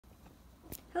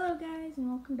Hello guys, and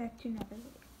welcome back to another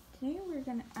video.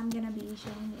 Today I'm gonna be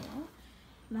showing you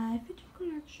my fidget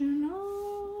collection.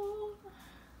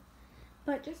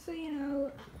 But just so you know,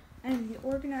 I'm the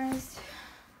organized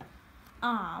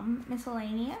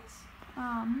miscellaneous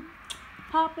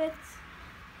poppets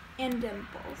and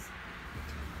dimples.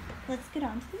 Let's get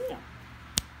on to the video.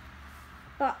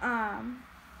 But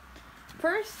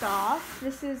first off,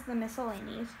 this is the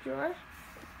miscellaneous drawer.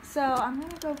 So I'm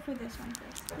going to go for this one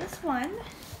first. This one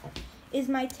is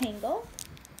my Tangle.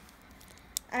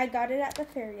 I got it at the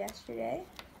fair yesterday.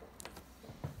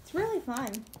 It's really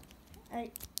fun.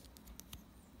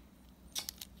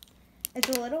 It's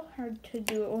a little hard to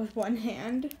do it with one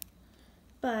hand,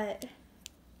 but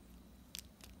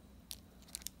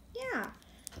yeah.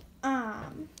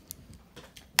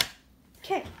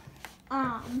 Okay.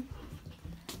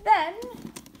 Then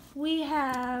we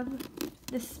have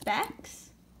the specs.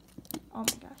 Oh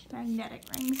my gosh, magnetic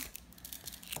rings.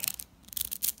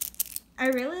 I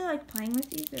really like playing with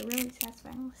these. They're really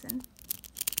satisfying. Listen.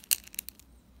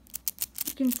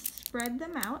 You can spread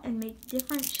them out and make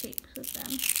different shapes with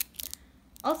them.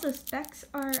 Also, specs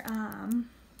are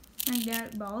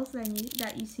magnetic balls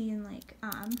that you see in like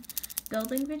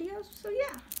building videos. So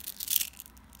yeah.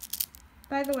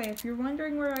 By the way, if you're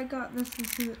wondering where I got this,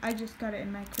 I just got it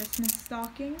in my Christmas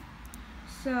stocking.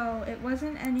 So it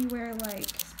wasn't anywhere like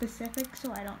specific,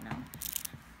 so I don't know.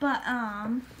 But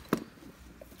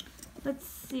let's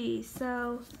see.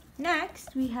 So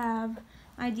next we have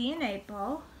my DNA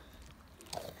ball.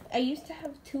 I used to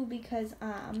have two because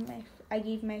I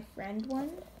gave my friend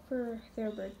one for their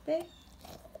birthday,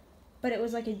 but it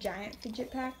was like a giant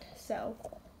fidget pack, so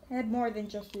I had more than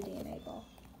just the DNA ball.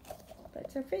 But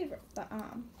it's her favorite. But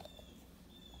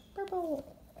purple.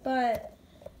 But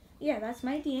yeah, that's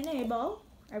my DNA ball.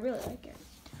 I really like it.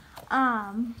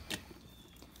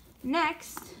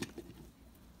 Next,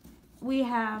 we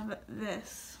have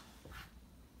this.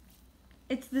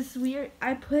 It's this weird,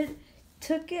 I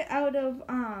took it out of,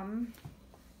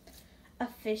 a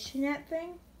fishnet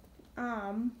thing.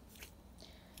 A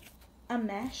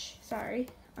mesh, sorry.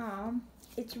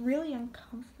 It's really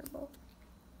uncomfortable.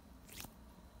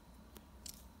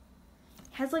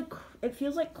 Has like, it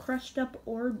feels like crushed up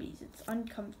Orbeez. It's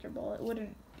uncomfortable. It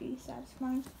wouldn't be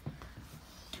satisfying.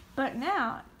 But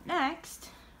now, next,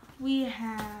 we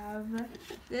have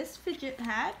this fidget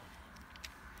pad.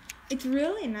 It's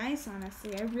really nice,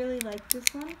 honestly. I really like this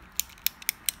one.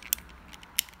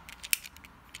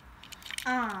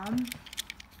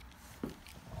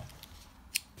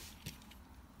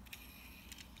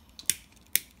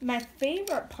 My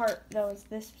favorite part, though, is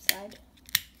this side.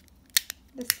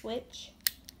 The switch.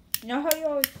 You know how you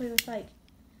always play with, like,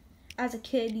 as a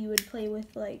kid, you would play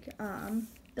with, like,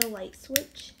 the light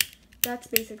switch? That's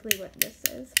basically what this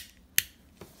is.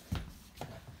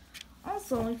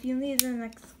 Also, if you need an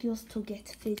excuse to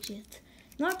get fidget,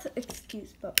 not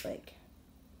excuse, but, like,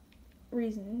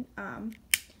 reason,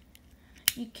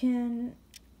 you can,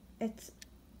 it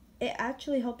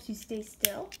actually helps you stay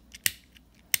still.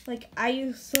 Like, I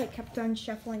used to, like, kept on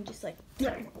shuffling, just, like,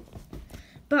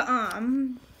 but,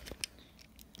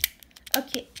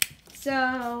 okay,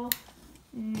 so,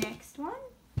 next one,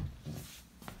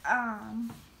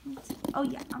 oh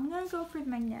yeah, I'm gonna go for the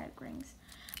magnetic rings,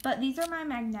 but these are my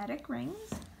magnetic rings.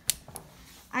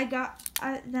 I got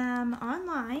them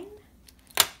online,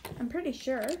 I'm pretty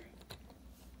sure.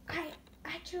 I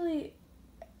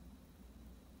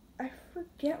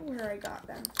forget where I got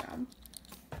them from.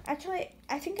 Actually,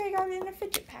 I think I got it in a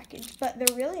fidget package, but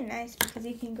they're really nice because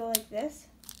you can go like this.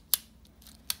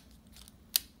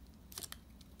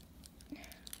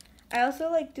 I also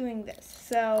like doing this.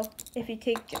 So if you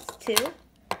take just two,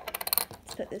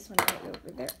 let's put this one right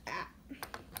over there.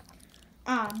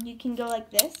 You can go like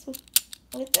this with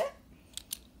it.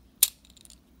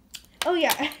 Oh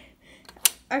yeah,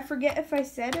 I forget if I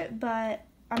said it, but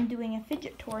I'm doing a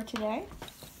fidget tour today.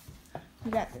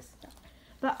 We got this stuff.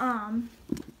 But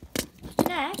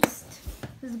next,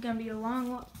 this is gonna be a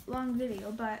long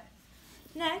video, but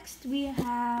next we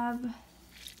have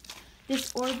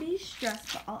this Orbeez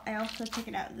stress ball. I also took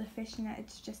it out of the fishnet.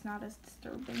 It's just not as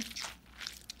disturbing.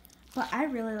 But I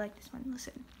really like this one.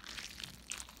 Listen.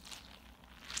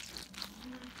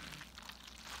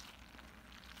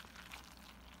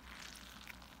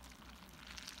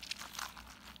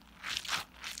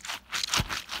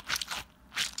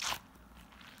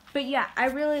 But yeah, I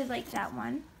really like that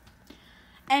one.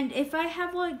 And if I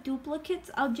have like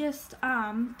duplicates, I'll just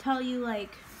tell you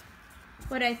like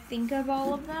what I think of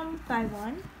all of them by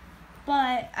one.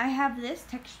 But I have this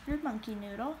textured monkey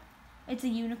noodle. It's a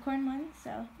unicorn one,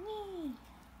 so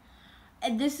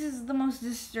And this is the most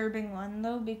disturbing one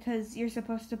though, because you're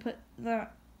supposed to put the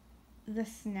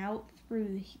snout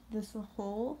through this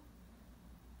hole.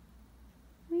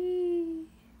 Whee!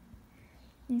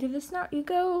 Into the snout you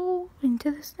go.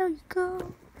 Into the snout you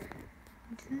go.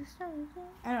 Into the snout you go.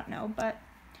 I don't know, but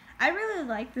I really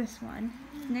like this one.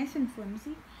 It's nice and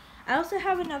flimsy. I also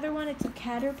have another one. It's a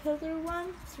caterpillar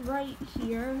one. It's right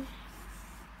here.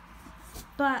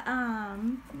 But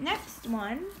next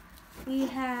one we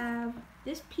have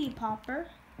this pea popper.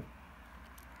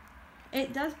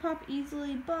 It does pop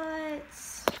easily, but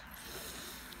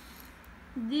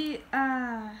the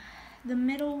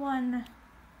middle one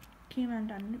came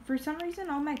undone. For some reason,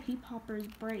 all my pea poppers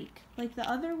break. Like the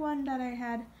other one that I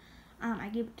had, I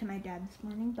gave it to my dad this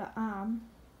morning, but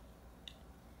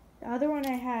the other one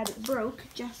I had broke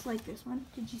just like this one.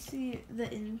 Did you see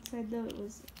the inside though? It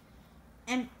was,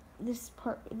 and this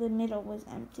part, the middle was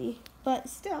empty. But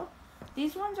still,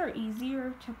 these ones are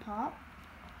easier to pop.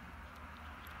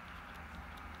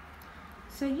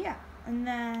 So yeah, and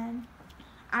then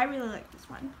I really like this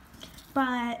one.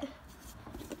 But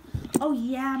oh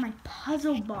yeah, my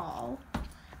puzzle ball.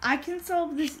 I can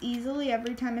solve this easily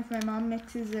every time if my mom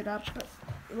mixes it up,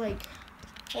 like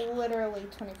literally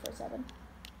 24/7.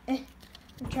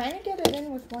 I'm trying to get it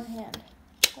in with one hand.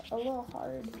 A little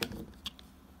hard.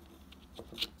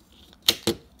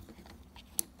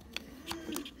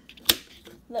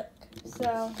 Look,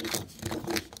 so,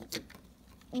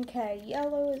 okay,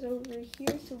 yellow is over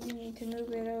here, so we need to move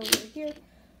it over here.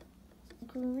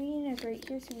 Green is right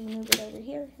here, so we move it over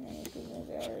here. And then we move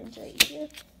it orange right here.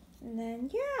 And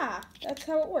then, yeah, that's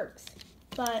how it works.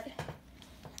 But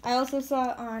I also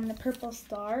saw on the Purple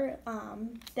Star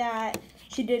that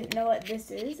she didn't know what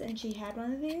this is, and she had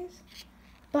one of these.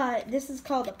 But this is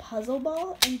called a puzzle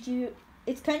ball, and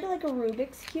it's kind of like a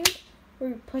Rubik's Cube,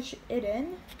 where you push it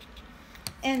in,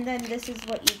 and then this is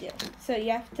what you do. So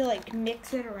you have to like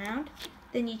mix it around,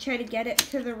 then you try to get it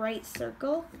to the right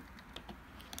circle,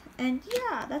 and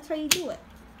yeah, that's how you do it.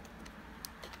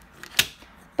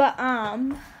 But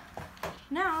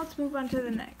now let's move on to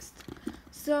the next.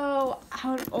 So,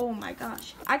 oh my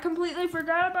gosh, I completely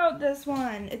forgot about this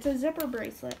one. It's a zipper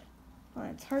bracelet. Well,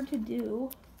 it's hard to do,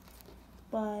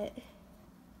 but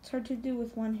it's hard to do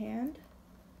with one hand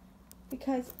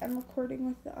because I'm recording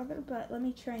with the other, but let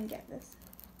me try and get this.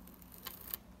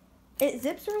 It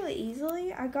zips really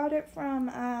easily. I got it from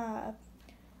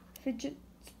Fidget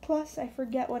Plus. I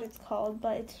forget what it's called,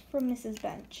 but it's from Mrs.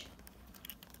 Bench.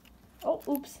 Oh,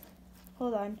 oops.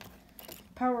 Hold on.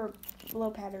 Low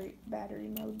battery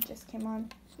mode just came on.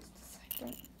 Just a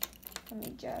second. Let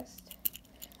me just.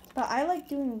 But I like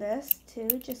doing this too,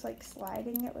 just like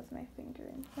sliding it with my finger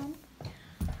and thumb.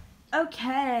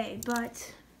 Okay,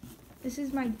 but this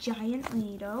is my giant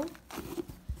needle.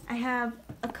 I have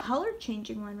a color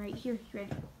changing one right here. Ready?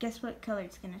 Guess what color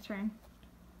it's gonna turn?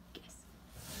 Guess.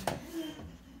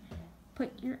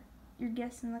 Put your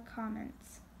guess in the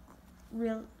comments.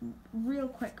 Real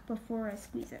quick before I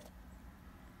squeeze it.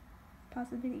 Pause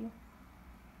the video.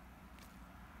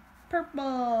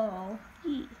 Purple.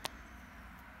 Yee.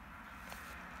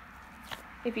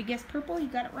 If you guessed purple, you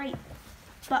got it right.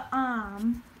 But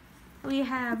we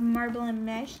have marble and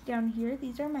mesh down here.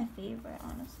 These are my favorite,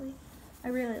 honestly. I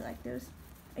really like those.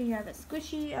 You have a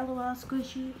squishy, LOL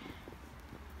squishy.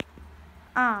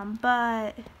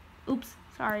 But oops,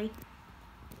 sorry.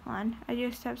 Hold on, I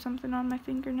just have something on my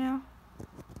finger now.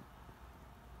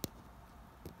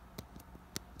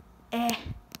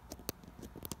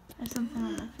 There's something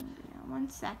on my finger now. 1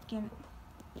 second.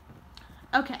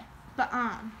 Okay, but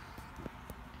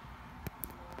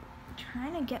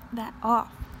trying to get that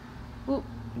off. Whoop,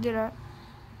 did I?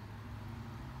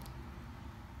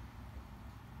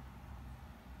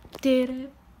 Did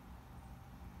it?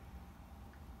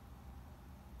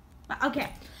 Okay,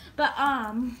 but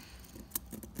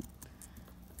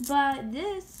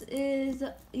this is,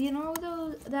 you know,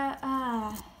 that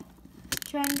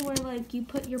trend where like you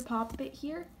put your pop-it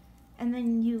here and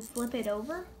then you flip it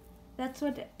over. That's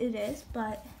what it is,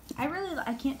 but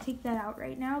I can't take that out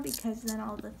right now because then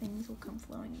all the things will come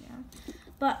flowing down.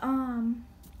 But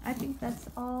I think that's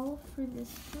all for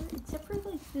this part, except for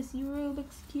like this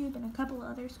Rubik's Cube and a couple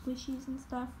other squishies and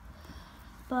stuff.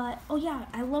 But oh yeah,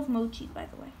 I love mochi, by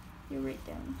the way. You're right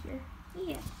down here.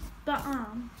 Yeah. But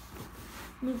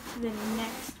move to the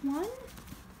next one.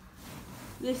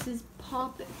 This is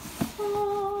Pop-It.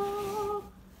 Oh.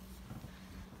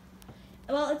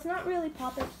 Well, it's not really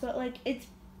Pop-Its, but like it's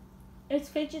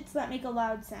fidgets that make a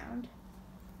loud sound.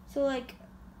 So like,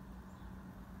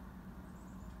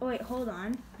 oh wait, hold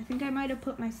on. I think I might have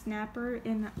put my snapper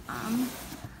in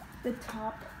the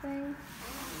top thing.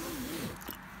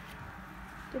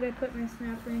 Did I put my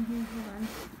snapper in here? Hold on.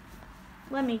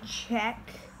 Let me check,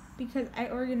 because I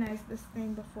organized this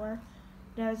thing before,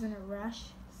 but I was in a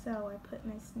rush, so I put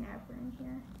my snapper in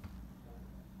here.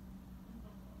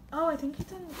 Oh, I think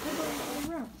it's on the table in the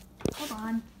room. Hold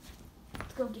on.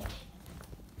 Let's go get it.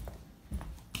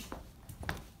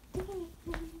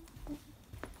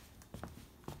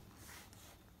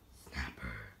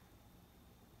 Snapper.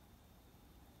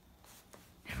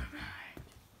 Never mind.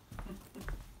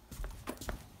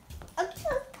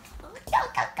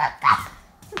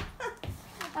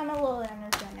 I'm a little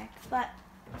energetic, but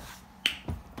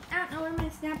I don't know where my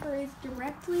snapper is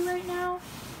directly right now,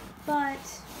 but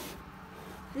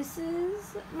this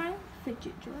is my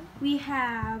fidget drawer. We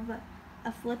have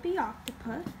a flippy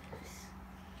octopus.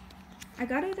 I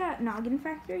got it at Noggin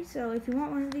Factory, so if you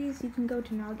want one of these, you can go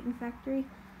to Noggin Factory.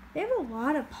 They have a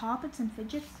lot of poppets and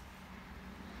fidgets.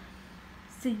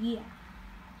 So yeah.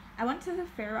 I went to the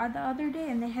fair the other day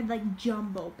and they had like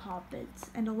jumbo poppets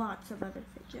and lots of other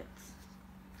fidgets.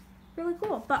 Really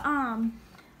cool. But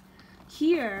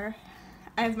here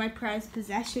I have my prized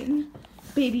possession,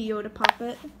 Baby Yoda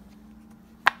poppet.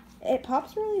 It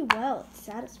pops really well. It's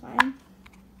satisfying.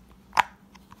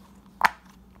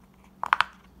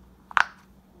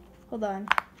 Hold on.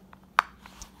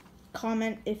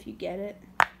 Comment if you get it.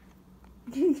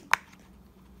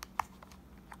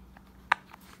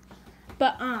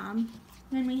 But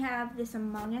then we have this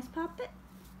Among Us puppet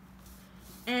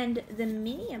and the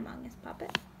mini Among Us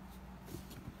puppet.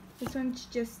 This one's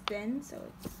just thin, so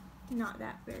it's not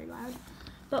that very loud.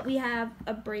 But we have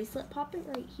a bracelet puppet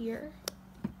right here.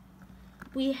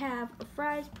 We have a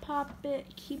fries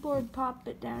puppet, keyboard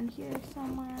puppet down here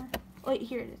somewhere. Oh, wait,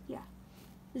 here it is. Yeah,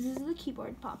 this is the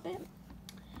keyboard puppet.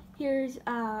 Here's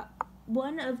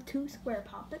one of 2 square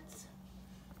poppets.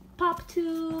 Pop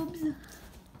tubes.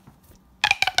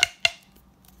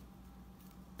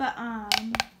 But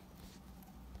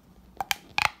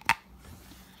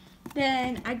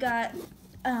then I got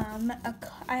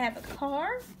I have a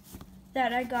car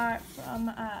that I got from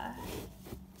I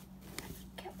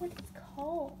forget what it's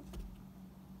called.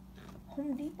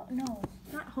 Home Depot? No,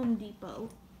 not Home Depot.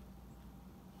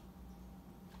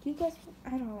 Do you guys?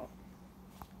 I don't.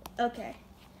 Okay.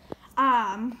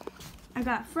 I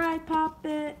got fry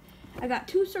poppet. I got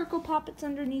 2 circle poppets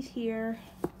underneath here.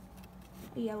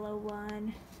 A yellow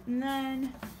one. And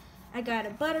then I got a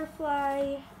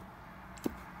butterfly.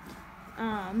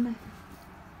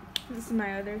 This is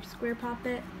my other square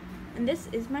poppet. And this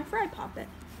is my fry poppet.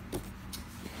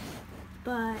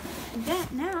 But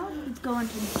that now, let's go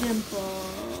into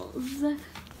Dimples.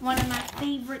 One of my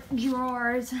favorite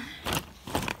drawers.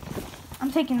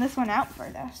 I'm taking this one out for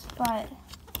this, but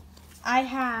I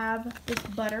have this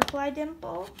butterfly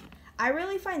dimple. I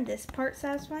really find this part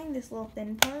satisfying, this little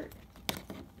thin part.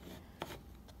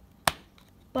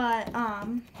 But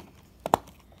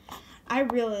I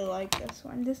really like this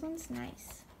one. This one's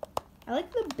nice. I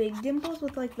like the big dimples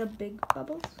with like the big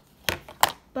bubbles.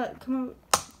 But come on,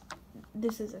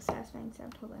 this is a satisfying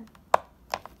sound. Hold on.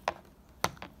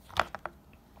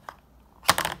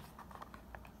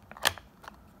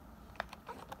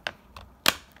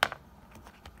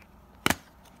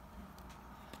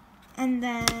 And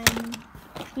then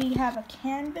we have a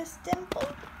canvas dimple.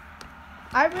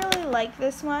 I really like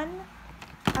this one.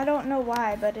 I don't know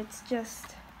why, but it's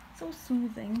just so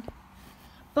soothing.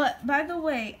 But by the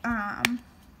way, I'm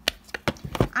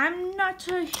not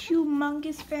a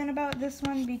humongous fan about this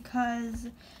one because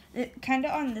it kind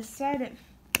of on this side,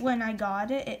 when I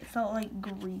got it, it felt like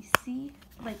greasy,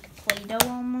 like Play-Doh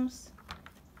almost.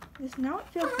 Now it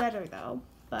feels better though,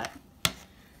 but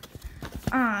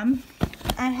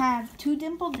I have 2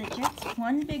 dimple digits,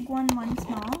 one big one, one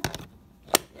small.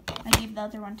 I gave the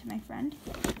other one to my friend.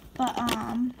 But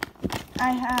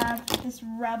I have this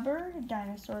rubber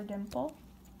dinosaur dimple.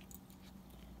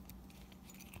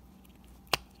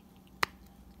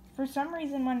 For some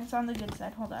reason when it's on the good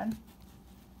side, hold on.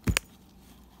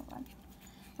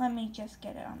 Let me just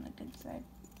get it on the good side.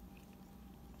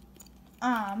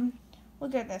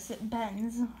 Look at this, it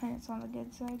bends when it's on the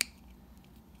good side.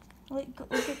 Look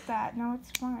at that, now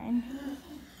it's fine.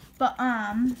 But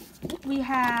we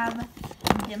have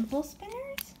dimple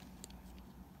spinners.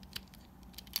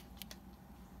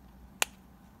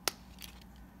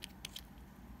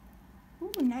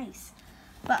 Ooh, nice.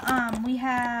 But we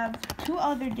have 2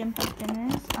 other dimple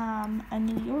spinners, a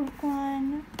New York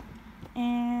one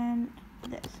and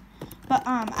this. But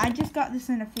I just got this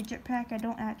in a fidget pack. I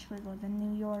don't actually live in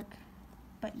New York,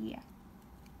 but yeah.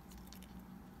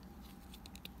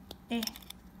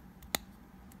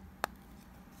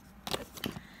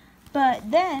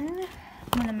 But then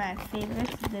One of my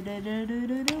favorites.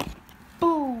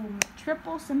 Boom!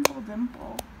 Triple simple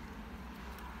dimple.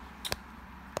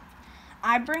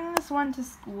 I bring this one to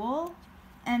school,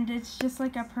 and it's just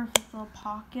like a perfect little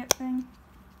pocket thing.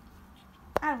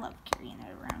 I love carrying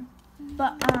it around.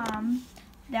 But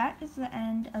that is the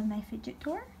end of my fidget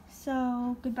tour.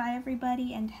 So goodbye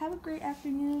everybody, and have a great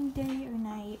afternoon, day, or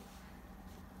night.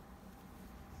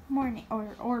 Morning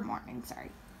or morning,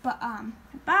 sorry. But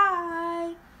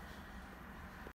bye.